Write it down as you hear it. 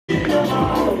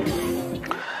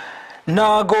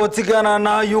na gotigana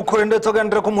na yukurende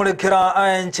togandira kumulekera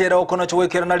anchera okono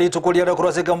chwekera na litukulia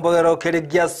kurasika mbogero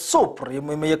keregia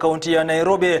supreme ime county ya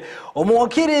Nairobi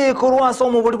omuwakiri kurwasa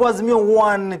omubuli Azimio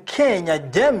 1 Kenya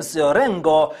James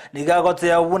Orengo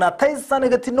nigagote abuna taisa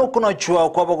negatino kono chwa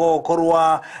kwabago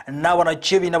korwa na wana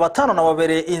chebi na batano na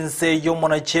babere inse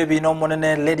yomona chebi no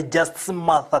monene Lady Justice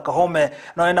Martha Kahome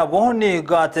na ena boni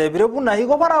gate birebuna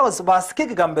higo baraos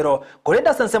baskiki gambero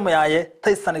kolenda sensemo yaye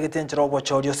taisa negatinchiro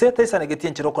bochorio se taisa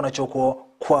negatinchiro kono choko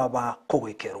kwaba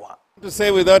kugwekerwa. To say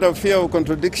without a fear of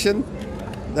contradiction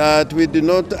that we do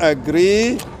not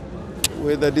agree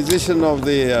with the decision of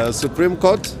the Supreme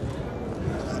Court.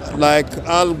 Like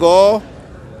Al Gore,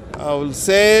 I will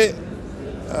say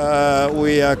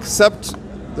we accept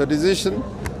the decision,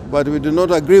 but we do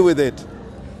not agree with it.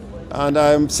 And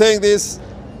I'm saying this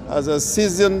as a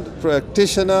seasoned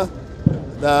practitioner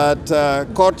that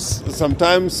courts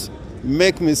sometimes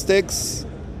make mistakes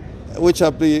which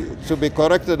have to be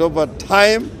corrected over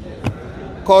time.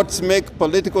 Courts make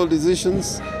political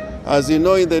decisions. As you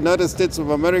know, in the United States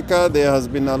of America, there has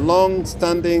been a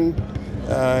long-standing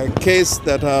case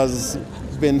that has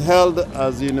been held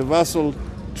as universal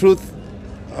truth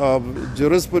of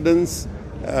jurisprudence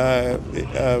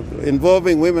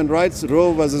involving women's rights,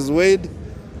 Roe versus Wade.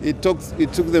 It took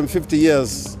them 50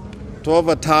 years to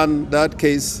overturn that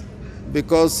case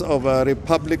because of a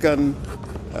Republican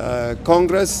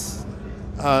Congress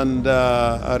and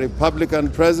a Republican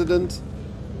president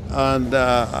and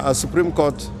a Supreme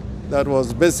Court that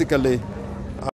was basically